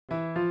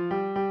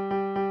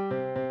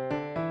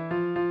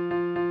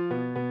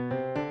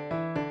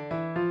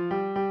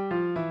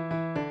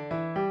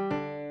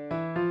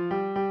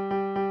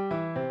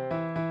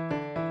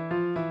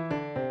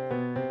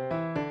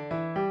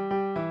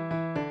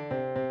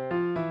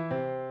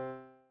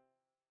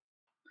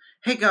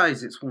Hey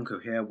guys, it's Wonko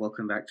here.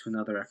 Welcome back to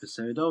another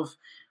episode of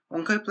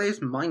Wonko Plays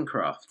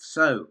Minecraft.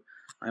 So,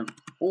 I'm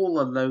all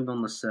alone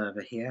on the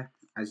server here,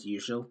 as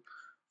usual.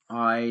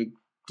 I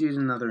did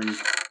another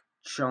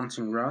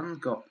enchanting run,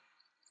 got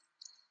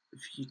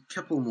a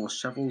couple more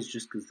shovels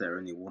just because they're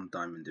only 1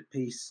 diamond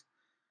apiece.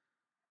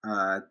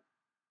 I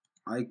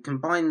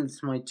combined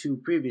my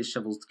 2 previous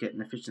shovels to get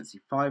an efficiency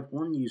 5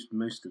 one, used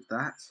most of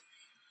that.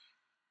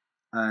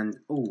 And,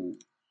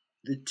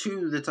 the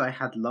 2 that I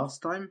had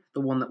last time,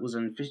 the one that was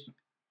an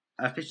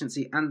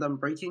efficiency and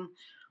unbreaking,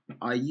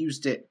 I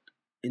used it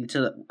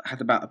until it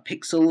had about a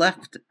pixel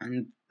left,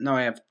 and now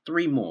I have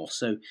 3 more,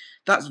 so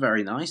that's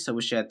very nice. I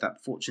wish I had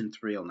that Fortune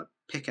 3 on a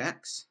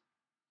pickaxe.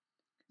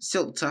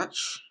 Silk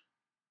Touch,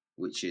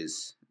 which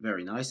is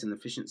very nice in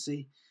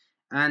efficiency,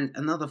 and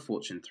another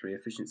Fortune 3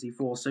 efficiency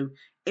 4, so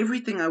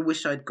everything I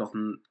wish I'd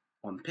gotten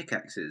on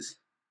pickaxes.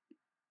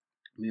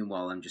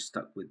 Meanwhile, I'm just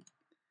stuck with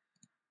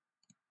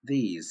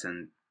these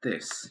and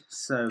this,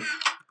 so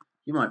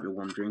you might be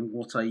wondering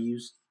what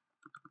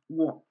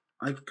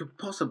I could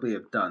possibly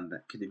have done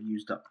that could have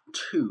used up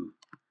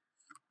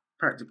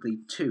practically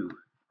two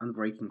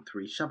unbreaking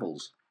 3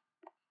 shovels.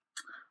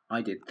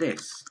 I did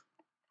this.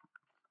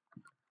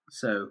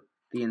 So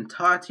the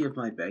entirety of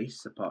my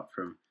base, apart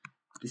from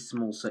this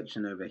small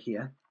section over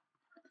here,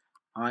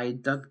 I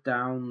dug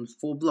down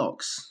 4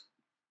 blocks.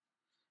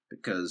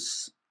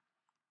 Because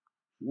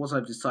what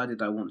I've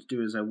decided I want to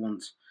do is I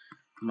want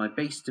my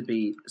base to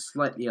be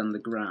slightly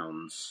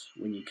underground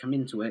when you come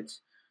into it,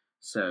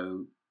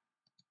 so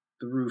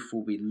the roof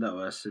will be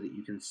lower so that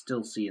you can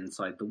still see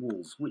inside the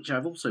walls, which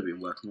I've also been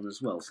working on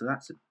as well, so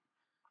that's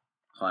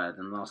higher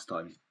than last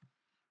time.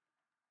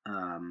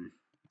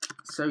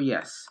 So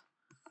yes,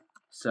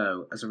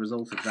 so as a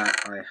result of that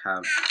I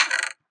have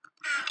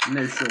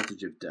no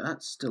shortage of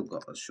dirt, still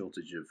got a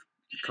shortage of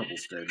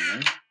cobblestone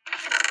though,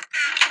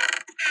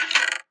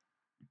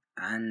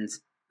 and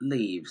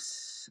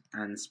leaves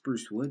and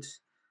spruce wood.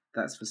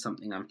 That's for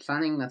something I'm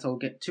planning that I'll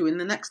get to in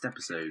the next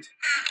episode.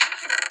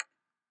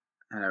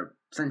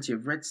 Plenty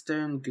of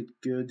redstone,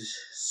 good.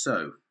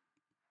 So,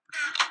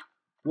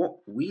 what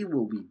we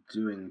will be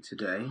doing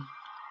today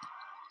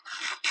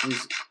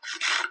is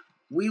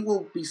we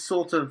will be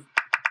sort of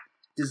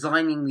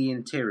designing the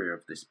interior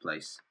of this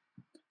place.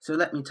 So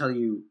let me tell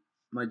you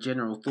my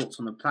general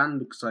thoughts on the plan,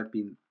 because I've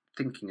been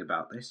thinking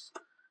about this.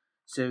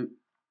 So,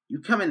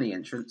 you come in the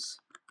entrance,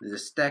 there's a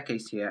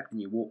staircase here,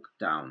 and you walk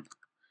down.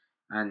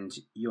 And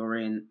you're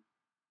in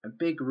a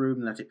big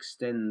room that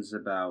extends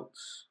about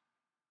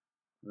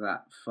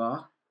that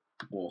far.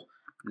 Or,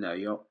 no,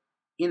 you're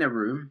in a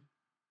room.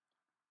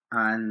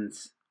 And,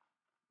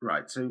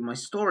 right, so my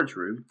storage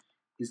room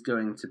is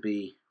going to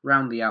be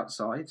round the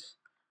outside.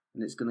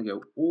 And it's going to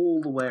go all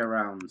the way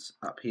around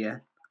up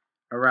here,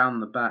 around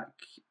the back,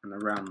 and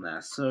around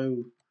there.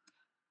 So,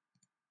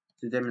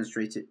 to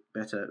demonstrate it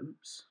better,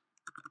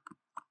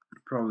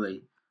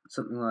 probably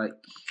something like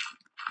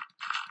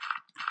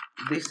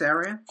this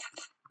area.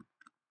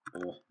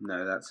 Or,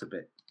 no, that's a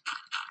bit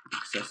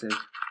excessive.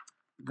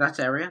 That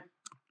area.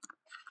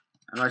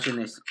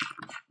 Imagine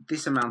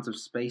this amount of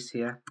space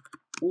here,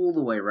 all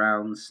the way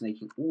around,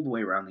 snaking all the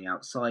way around the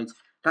outside.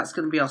 That's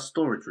going to be our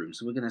storage room,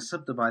 so we're going to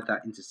subdivide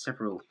that into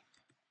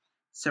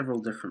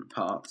several different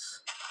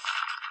parts.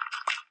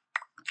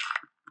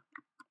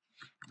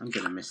 I'm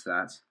going to miss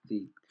that.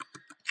 The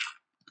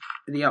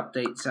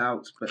update's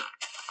out, but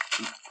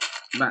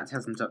Matt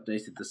hasn't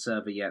updated the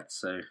server yet,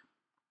 so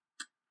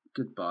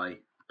goodbye,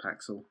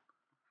 Paxel.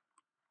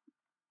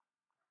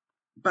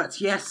 But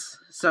yes,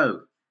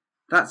 so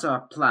that's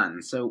our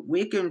plan. So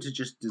we're going to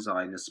just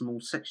design a small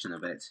section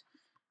of it.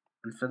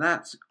 And for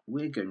that,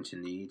 we're going to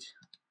need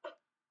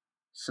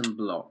some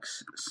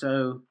blocks.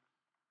 So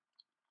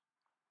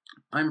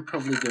I'm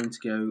probably going to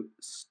go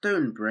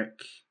stone brick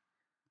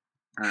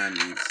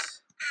and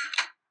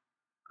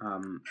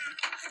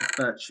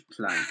birch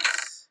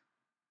planks.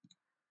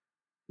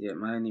 Yeah,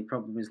 my only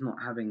problem is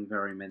not having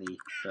very many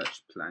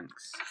birch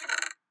planks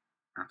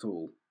at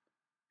all.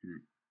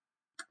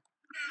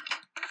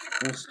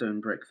 Or stone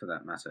brick for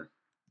that matter.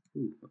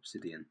 Ooh,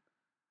 obsidian.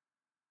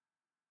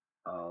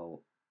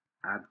 I'll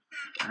add,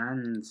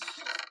 and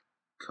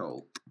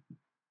coal.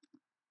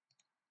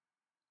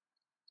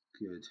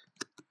 Good.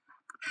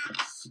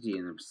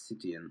 Obsidian.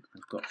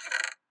 I've got to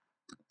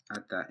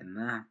add that in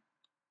there.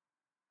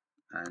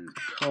 And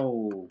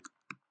coal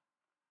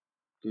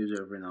goes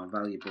over in our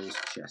valuables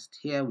chest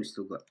here. We've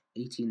still got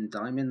 18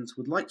 diamonds.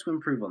 Would like to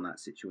improve on that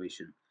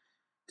situation,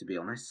 to be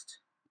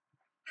honest.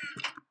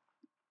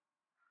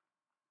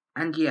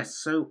 And yes,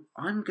 so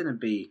I'm going to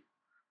be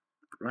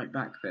right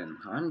back then.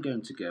 I'm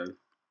going to go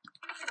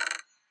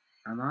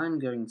and I'm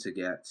going to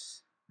get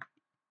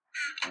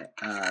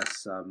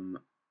some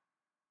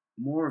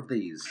more of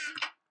these.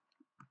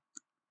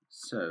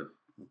 So,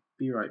 I'll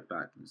be right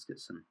back. Let's get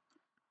some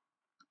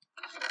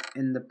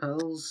ender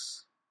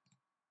pearls.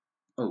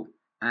 Oh,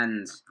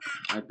 and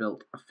I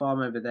built a farm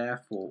over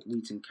there for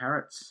wheat and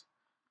carrots,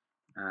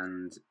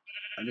 and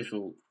a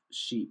little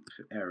sheep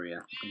area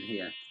in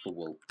here for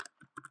wool.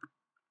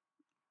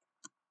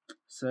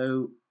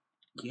 So,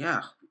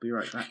 yeah, be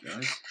right back,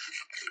 guys.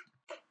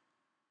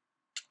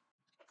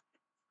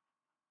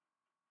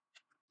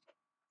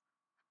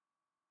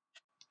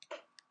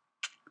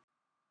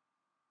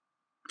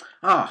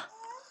 Ah,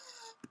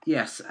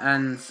 yes,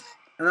 and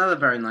another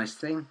very nice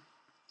thing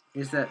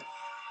is that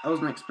I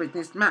wasn't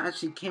expecting this. Matt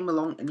actually came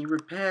along and he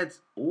repaired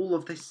all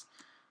of this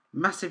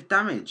massive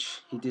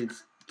damage he did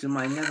to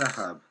my nether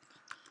hub.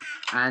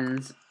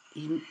 And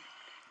he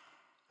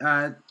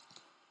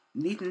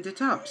neatened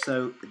it up,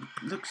 so it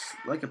looks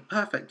like a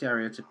perfect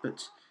area to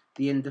put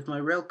the end of my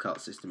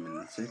railcart system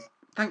in. So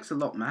thanks a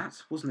lot,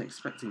 Matt. Wasn't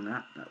expecting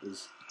that. That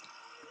was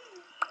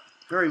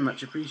very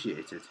much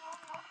appreciated.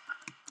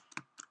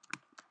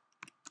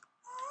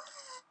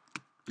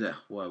 Yeah,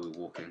 why are we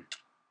walking?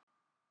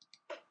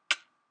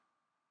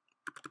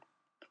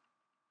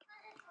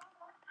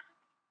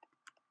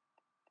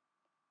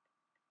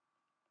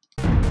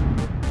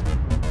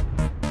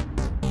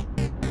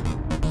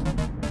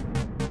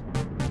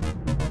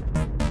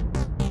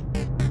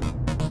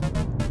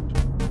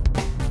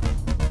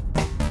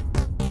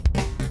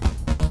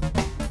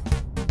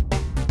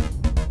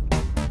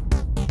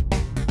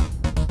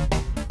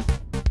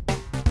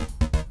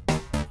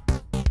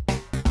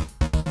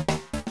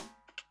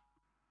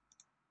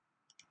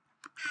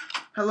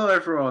 Hello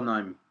everyone,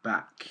 I'm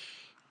back.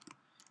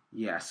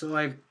 Yeah, so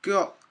I've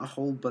got a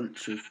whole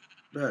bunch of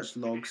birch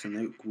logs and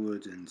oak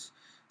wood and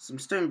some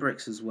stone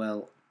bricks as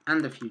well,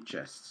 and a few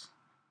chests.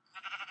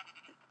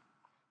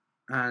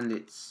 And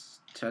it's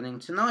turning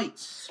to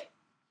night.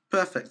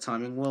 Perfect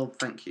timing, well,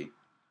 thank you.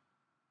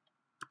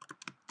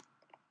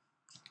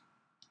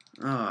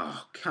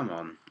 Oh, come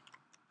on.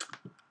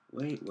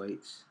 Wait,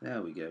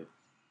 there we go.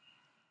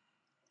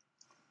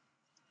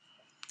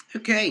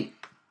 Okay.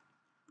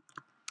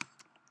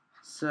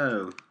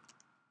 So,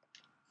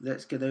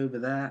 let's get over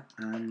there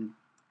and...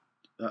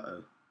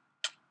 Uh-oh.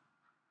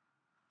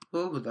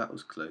 Oh, that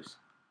was close.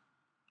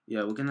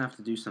 Yeah, we're going to have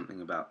to do something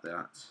about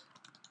that.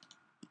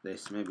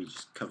 Maybe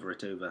just cover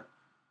it over.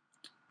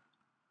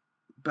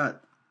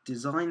 But,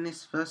 design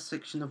this first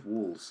section of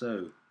wall.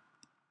 So,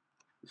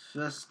 the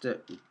first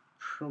step would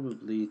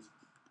probably...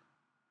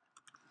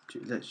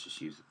 Let's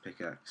just use the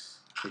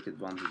pickaxe. Take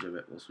advantage of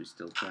it whilst we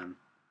still can.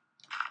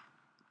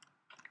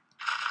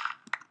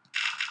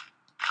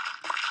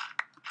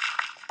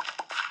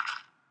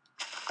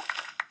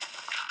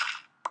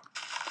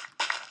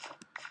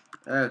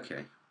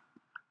 Okay.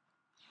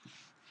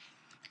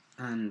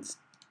 And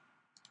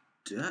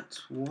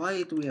dirt?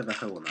 Why do we have a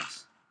hole on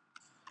us?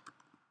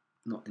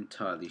 Not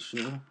entirely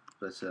sure,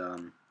 but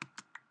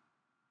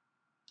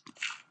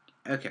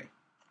okay,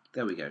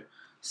 there we go.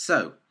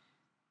 So,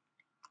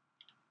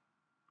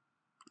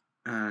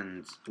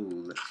 and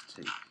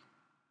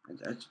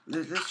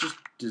let's just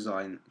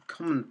design a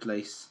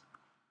commonplace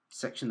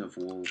section of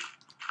wall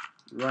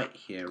right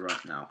here,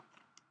 right now.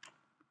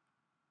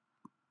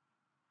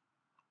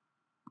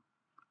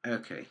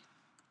 Okay,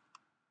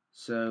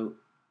 so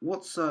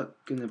what's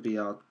going to be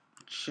our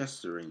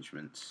chest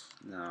arrangement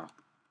now?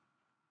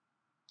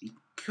 You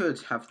could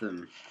have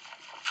them,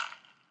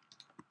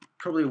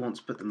 probably want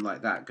to put them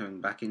like that, going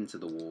back into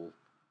the wall,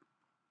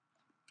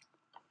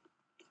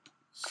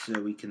 so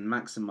we can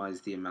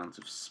maximize the amount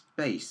of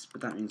space,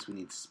 but that means we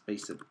need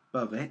space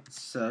above it,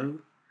 so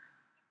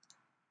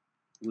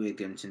we're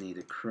going to need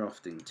a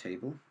crafting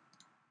table.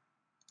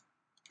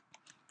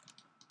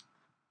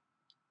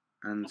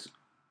 And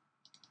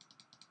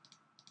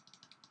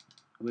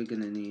we're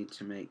going to need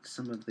to make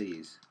some of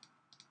these.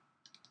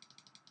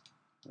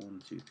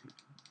 1, 2, 3,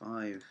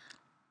 4, 5.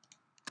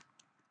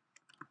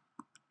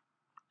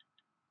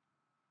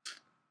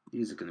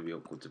 These are going to be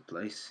awkward to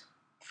place.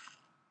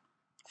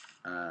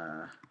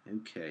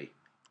 Okay.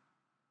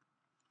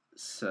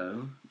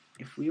 So,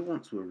 if we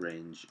want to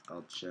arrange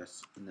our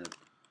chests in a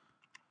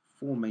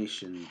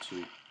formation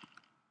to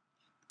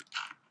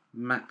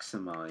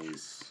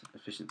maximize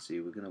efficiency,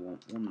 we're going to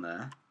want one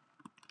there,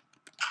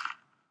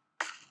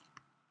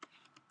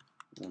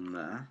 one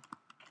there.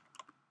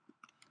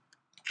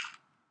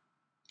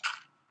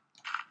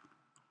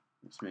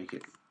 Let's make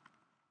it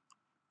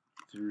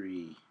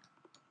 3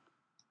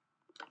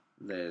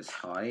 layers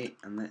high,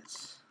 and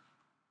let's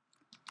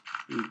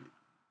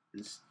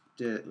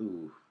instead,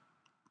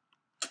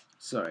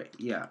 sorry,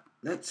 yeah,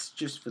 let's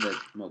just for the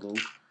model,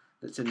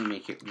 let's only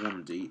make it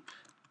 1 deep.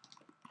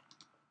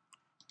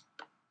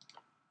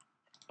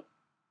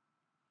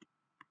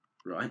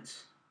 Right.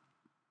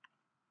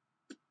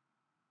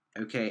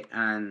 Okay,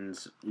 and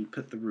we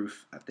put the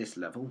roof at this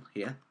level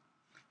here,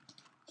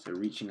 so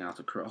reaching out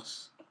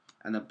across,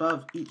 and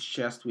above each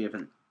chest we have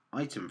an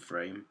item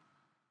frame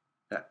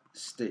that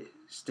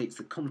states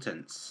the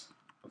contents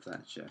of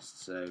that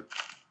chest, so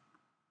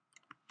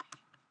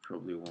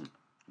probably want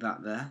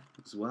that there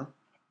as well.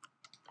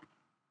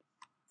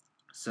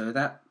 So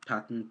that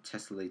pattern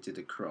tessellated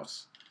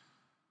across.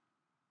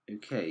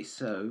 Okay,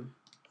 so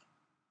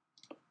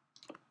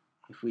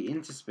if we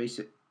interspace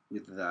it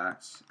with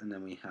that, and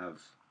then we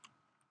have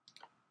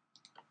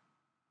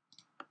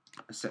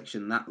a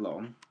section that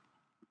long,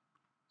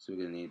 so we're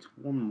going to need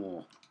one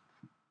more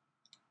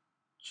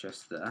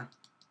chest there.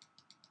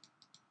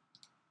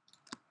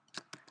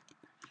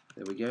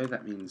 There we go,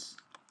 that means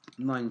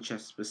 9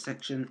 chests per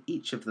section.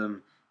 Each of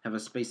them have a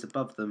space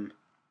above them,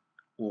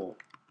 or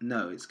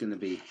no, it's going to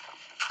be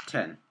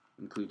 10,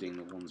 including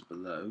the ones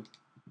below.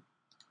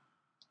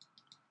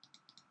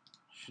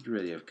 Should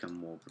really have come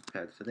more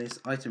prepared for this.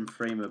 Item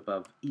frame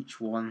above each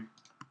one,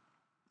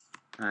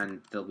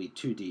 and they'll be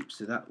 2 deep,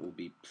 so that will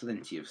be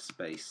plenty of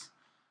space.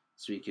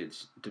 So we could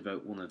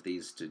devote one of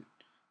these to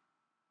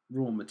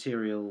raw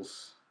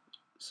materials,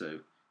 so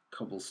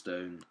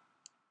cobblestone,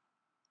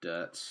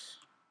 dirt,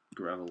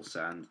 gravel,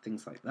 sand,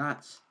 things like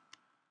that.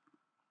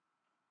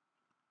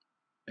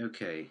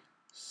 Okay,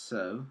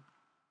 so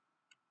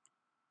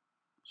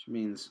which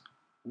means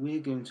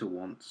we're going to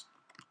want,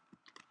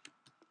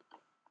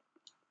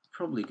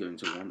 probably going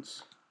to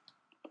want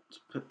to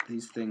put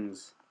these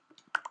things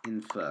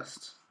in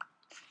first.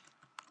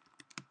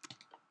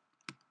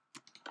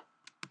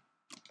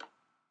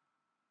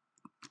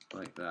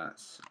 Like that,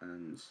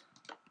 and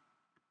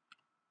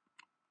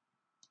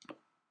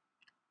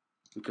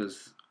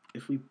because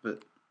if we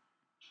put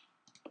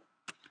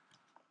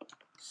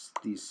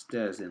these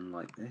stairs in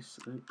like this,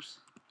 oops.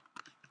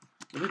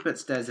 If we put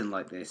stairs in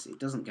like this, it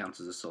doesn't count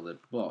as a solid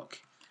block.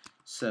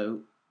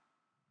 So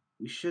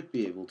we should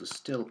be able to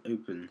still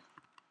open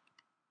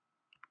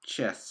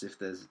chests if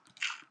there's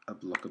a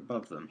block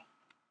above them.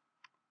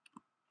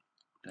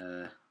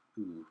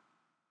 Ooh.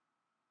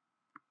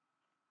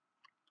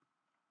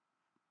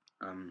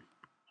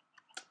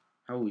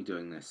 How are we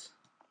doing this?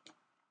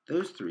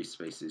 Those 3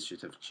 spaces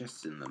should have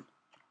chests in them.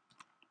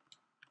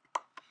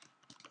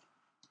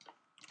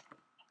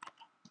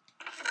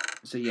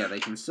 So yeah, they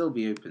can still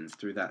be opened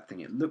through that thing.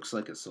 It looks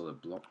like a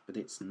solid block, but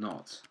it's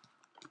not.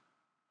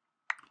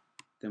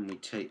 Then we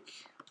take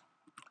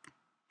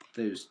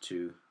those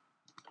 2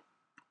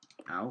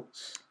 out.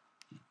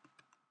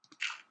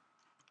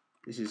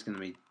 This is going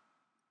to be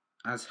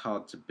as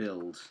hard to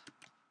build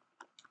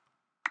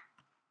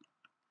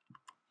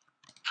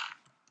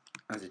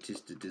as it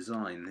is to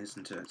design,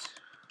 isn't it?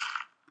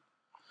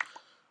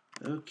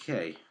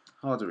 Okay,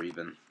 harder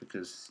even,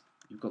 because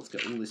you've got to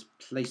get all this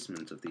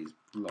placement of these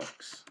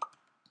blocks.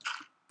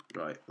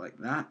 Right, like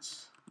that.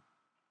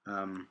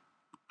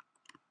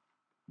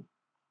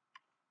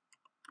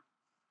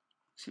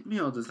 Is it me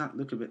or does that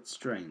look a bit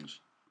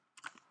strange?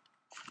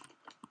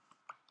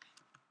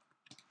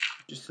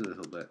 Just a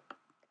little bit.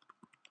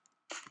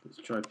 Let's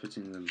try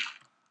putting them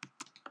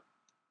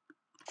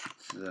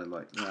there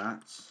like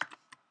that.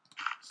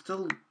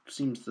 Still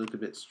seems to look a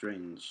bit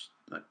strange,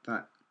 like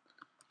that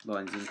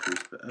line's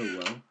increased, but oh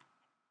well.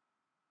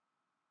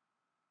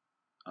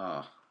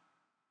 Ah.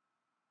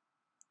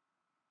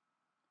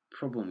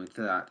 Problem with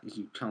that is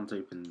you can't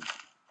open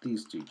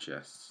these 2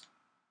 chests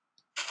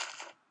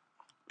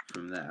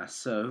from there,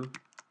 so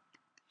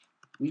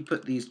we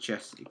put these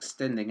chests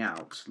extending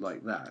out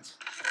like that,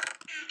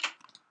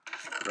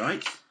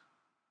 right?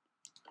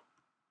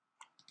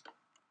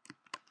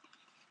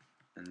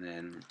 And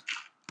then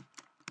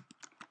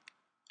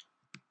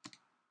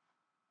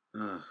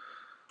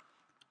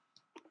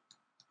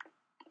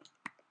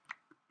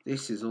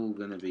this is all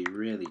going to be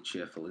really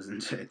cheerful,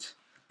 isn't it?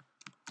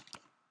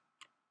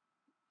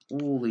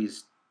 All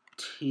these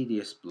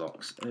tedious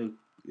blocks. Oh,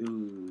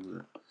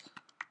 ooh.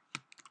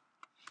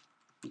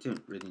 We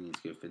don't really need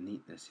to go for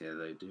neatness here,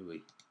 though, do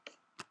we?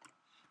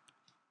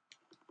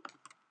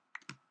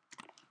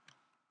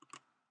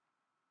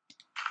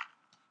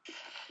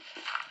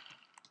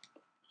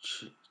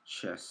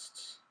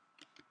 Chest.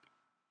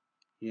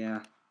 Yeah.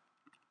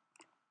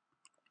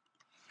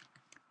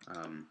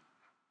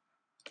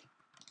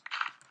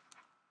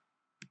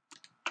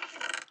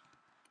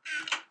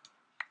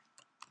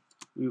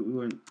 We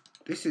won't.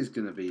 This is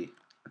going to be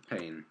a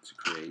pain to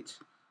create.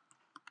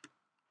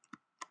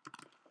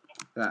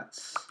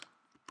 That's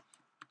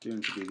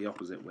going to be the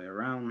opposite way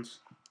around.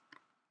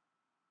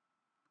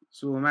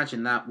 So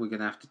imagine that we're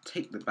going to have to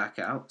take the back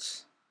out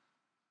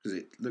because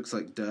it looks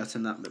like dirt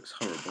and that looks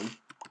horrible.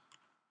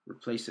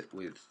 Replace it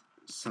with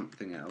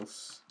something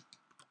else.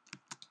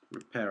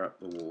 Repair up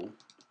the wall.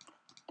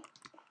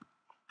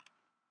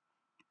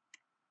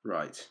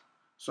 Right.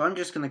 So I'm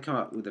just going to come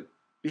up with a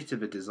bit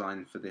of a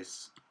design for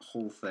this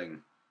whole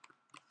thing.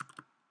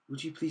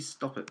 Would you please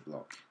stop it,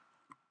 block?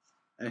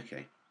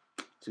 Okay.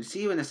 So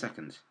see you in a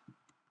second.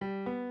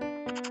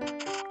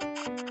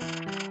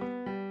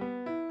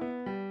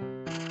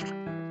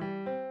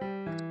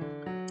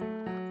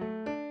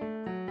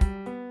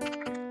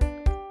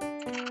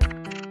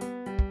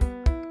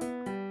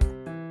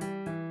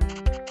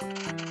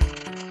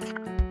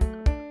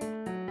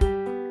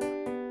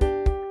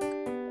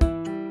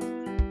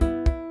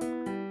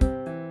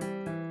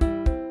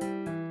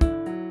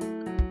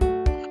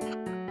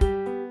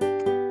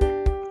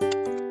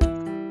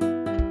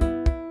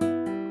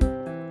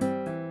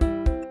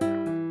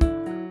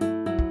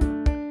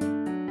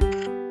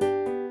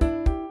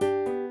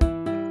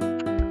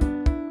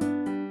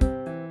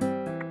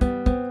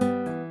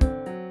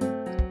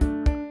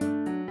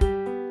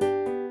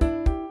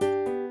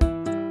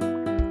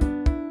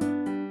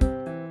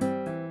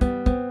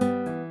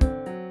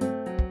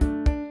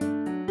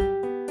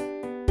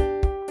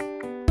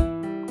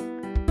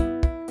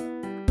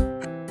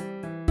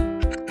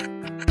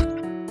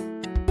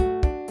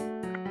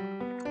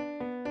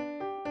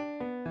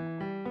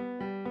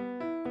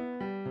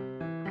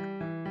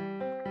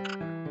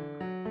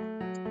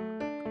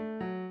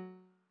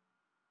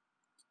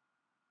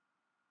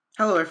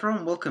 Hello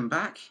everyone, welcome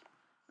back.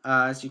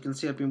 As you can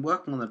see, I've been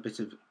working on a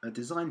bit of a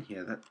design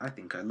here that I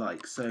think I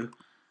like. So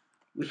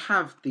we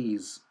have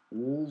these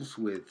walls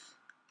with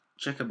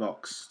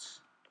checker-boxed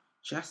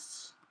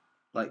chests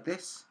like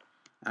this,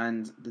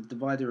 and the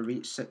divider of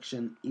each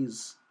section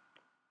is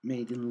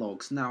made in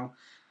logs. Now,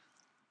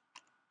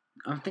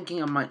 I'm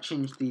thinking I might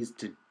change these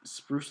to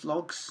spruce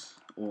logs,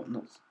 or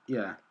not,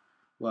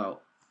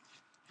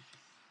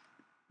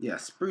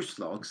 spruce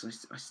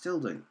logs. I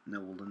still don't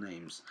know all the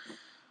names.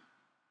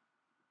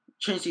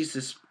 Change these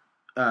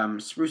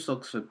to spruce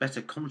logs for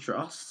better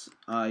contrast.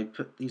 I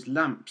put these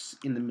lamps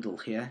in the middle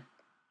here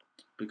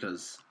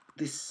because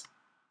this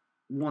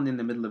one in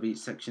the middle of each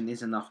section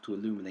is enough to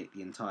illuminate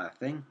the entire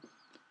thing.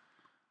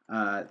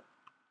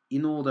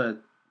 In order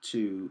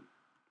to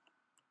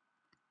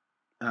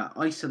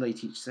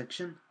isolate each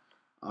section,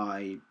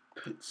 I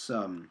put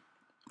some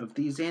of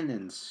these in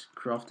and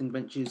crafting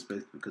benches,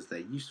 both because they're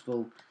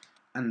useful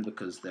and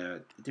because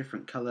they're a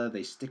different colour.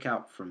 They stick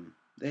out from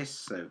this,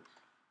 so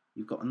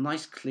you've got a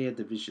nice clear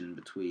division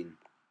between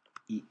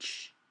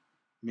each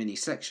mini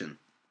section.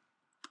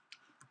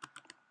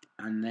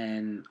 And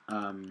then,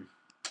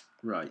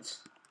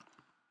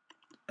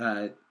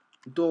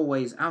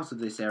 doorways out of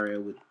this area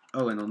with,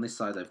 and on this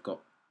side I've got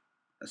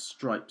a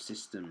stripe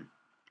system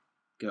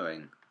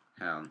going.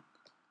 Hang on.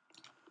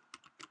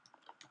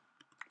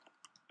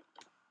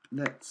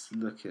 Let's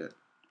look at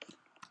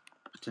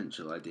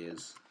potential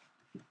ideas.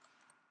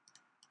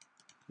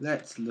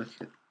 Let's look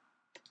at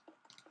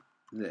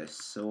this.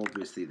 So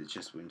obviously the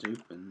chest won't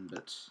open,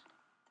 but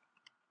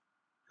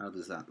how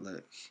does that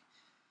look?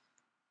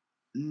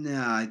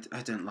 Nah,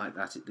 I don't like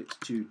that. It looks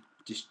too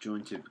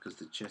disjointed because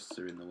the chests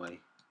are in the way.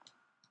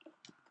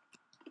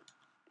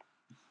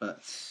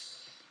 But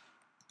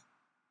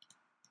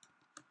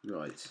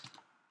right.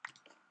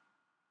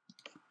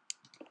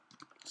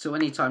 So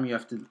anytime you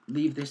have to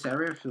leave this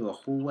area through a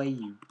hallway,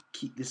 you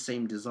keep the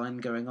same design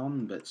going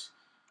on, but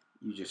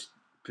you just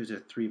put a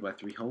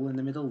 3x3 hole in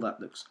the middle.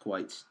 That looks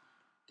quite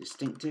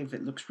distinctive.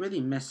 It looks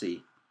really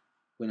messy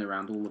when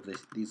around all of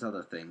these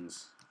other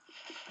things.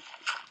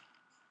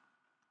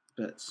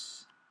 But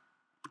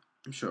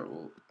I'm sure it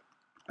will,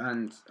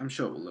 and I'm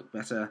sure it will look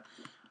better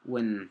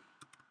when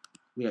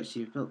we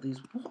actually have built these.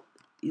 What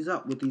is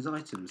up with these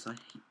items? I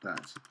hate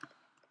that.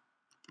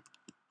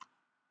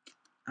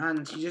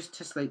 And you just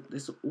tessellate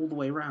this all the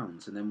way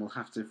around, and then we'll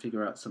have to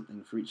figure out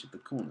something for each of the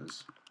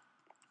corners.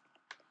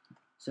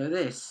 So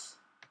this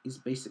is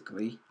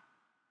basically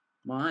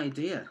my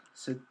idea.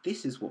 So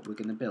this is what we're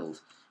going to build.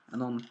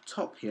 And on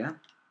top here,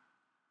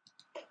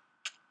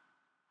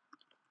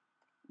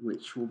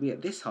 which will be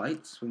at this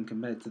height when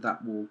compared to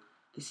that wall,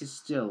 this is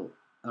still...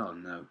 Oh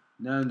no.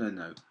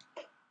 No.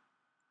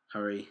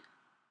 Hurry.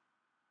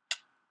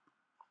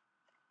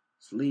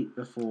 Sleep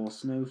before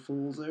snow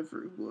falls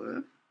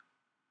everywhere.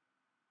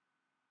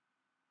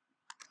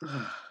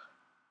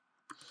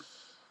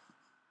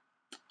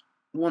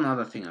 One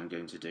other thing I'm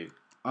going to do.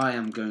 I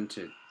am going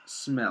to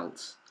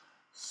smelt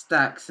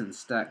stacks and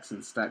stacks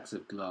and stacks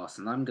of glass,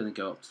 and I'm going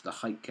to go up to the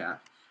height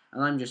cap,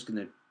 and I'm just going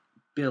to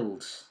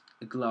build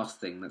a glass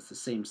thing that's the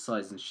same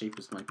size and shape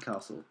as my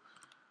castle,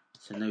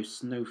 so no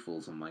snow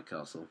falls on my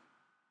castle.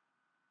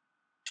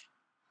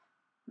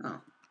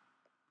 Oh.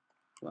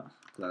 Well,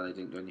 glad I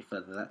didn't go any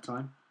further that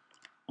time.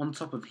 On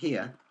top of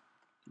here,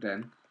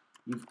 then,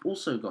 you've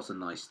also got a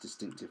nice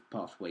distinctive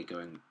pathway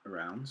going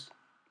around,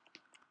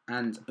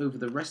 and over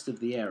the rest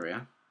of the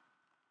area,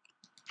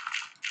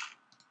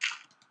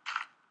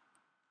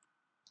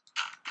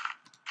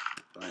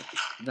 like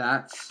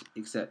that,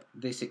 except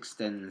this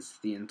extends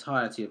the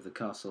entirety of the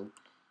castle.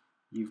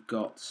 You've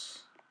got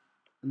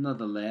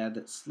another layer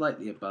that's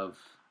slightly above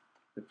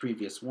the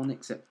previous one,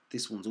 except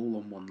this one's all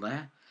on one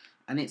layer,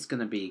 and it's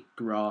going to be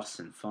grass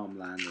and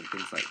farmland and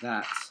things like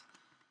that.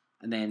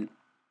 And then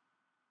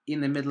in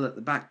the middle at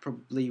the back,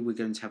 probably we're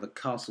going to have a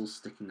castle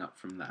sticking up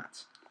from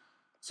that.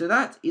 So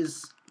that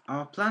is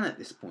our plan at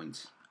this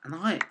point, and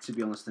I, to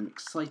be honest, am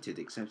excited,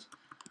 except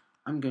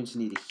I'm going to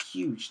need a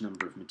huge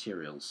number of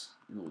materials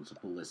in order to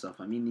pull this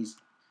off. I mean, these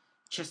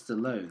chests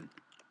alone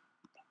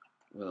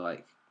were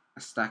like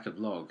a stack of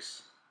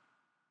logs,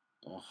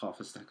 or half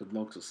a stack of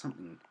logs, or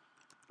something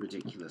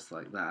ridiculous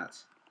like that.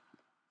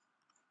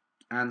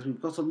 And we've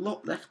got a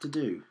lot left to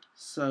do,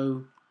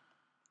 so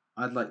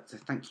I'd like to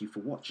thank you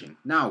for watching.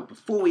 Now,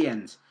 before we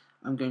end,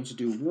 I'm going to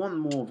do one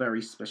more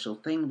very special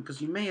thing,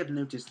 because you may have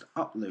noticed the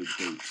upload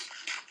date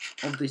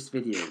of this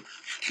video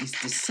is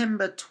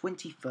December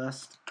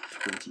 21st,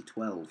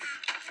 2012.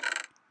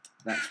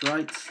 That's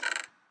right,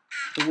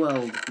 the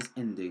world is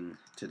ending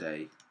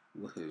today.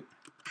 Woohoo.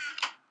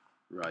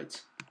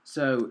 Right,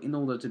 so in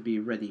order to be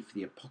ready for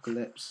the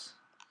apocalypse,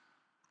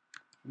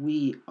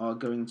 we are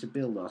going to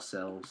build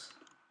ourselves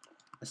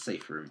a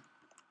safe room.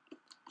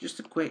 Just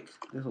a quick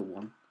little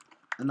one.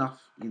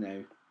 Enough,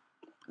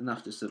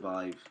 enough to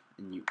survive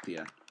a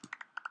nuclear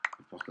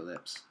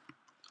apocalypse,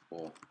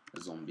 or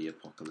a zombie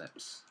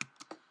apocalypse.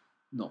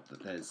 Not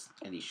that there's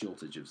any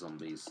shortage of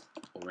zombies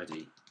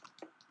already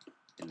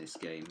in this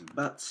game,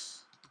 but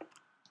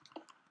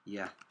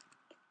yeah.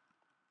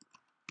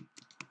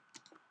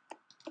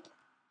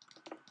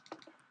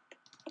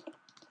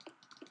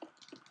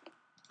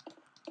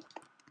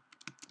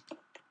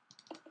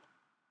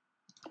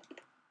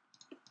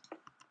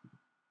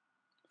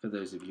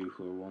 those of you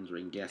who are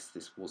wondering, yes,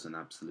 this was an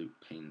absolute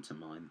pain to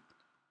mine.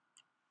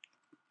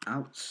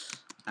 Out,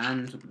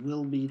 and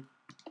will be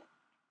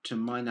to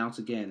mine out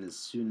again as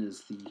soon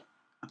as the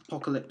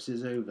apocalypse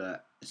is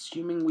over,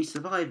 assuming we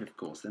survive, of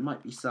course. There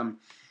might be some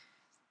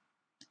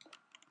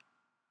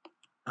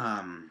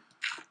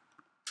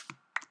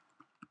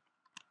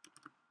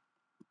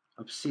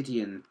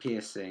obsidian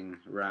piercing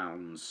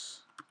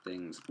rounds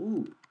things.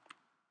 Ooh,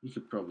 you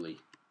could probably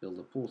build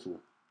a portal.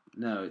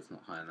 No, it's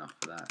not high enough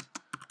for that.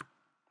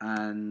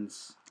 And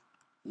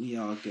we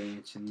are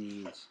going to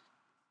need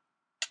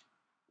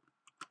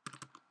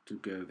to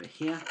go over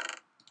here.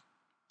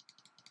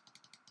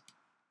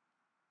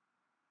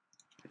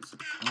 There's a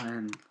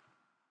iron.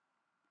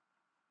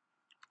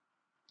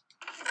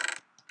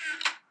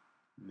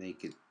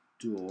 Make a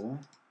door.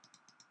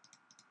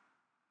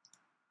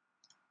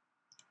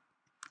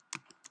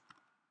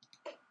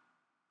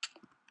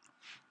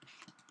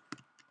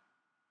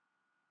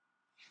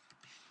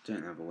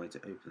 Don't have a way to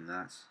open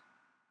that.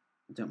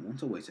 I don't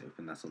want a way to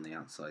open that on the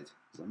outside.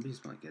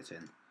 Zombies might get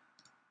in.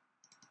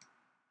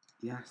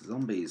 Yeah,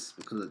 zombies,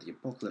 because of the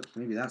apocalypse.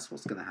 Maybe that's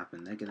what's going to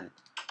happen. They're going to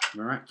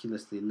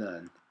miraculously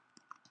learn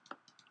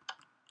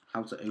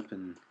how to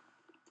open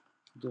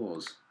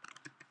doors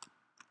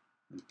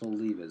and pull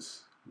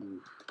levers.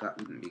 Ooh, that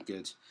wouldn't be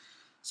good.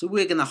 So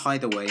we're going to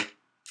hide away,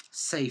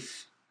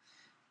 safe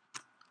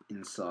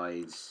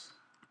inside.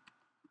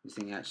 We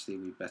think actually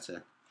we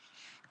better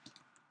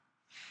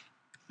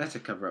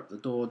cover up the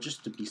door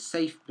just to be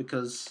safe,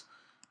 because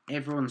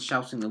everyone's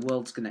shouting the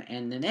world's going to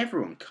end, and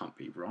everyone can't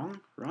be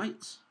wrong,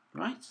 right?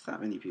 Right?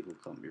 That many people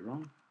can't be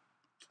wrong.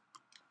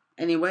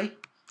 Anyway,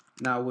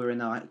 now we're in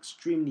our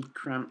extremely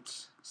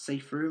cramped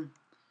safe room.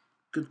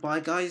 Goodbye,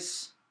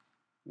 guys.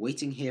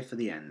 Waiting here for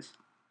the end.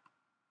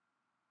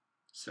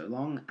 So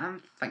long,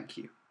 and thank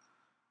you.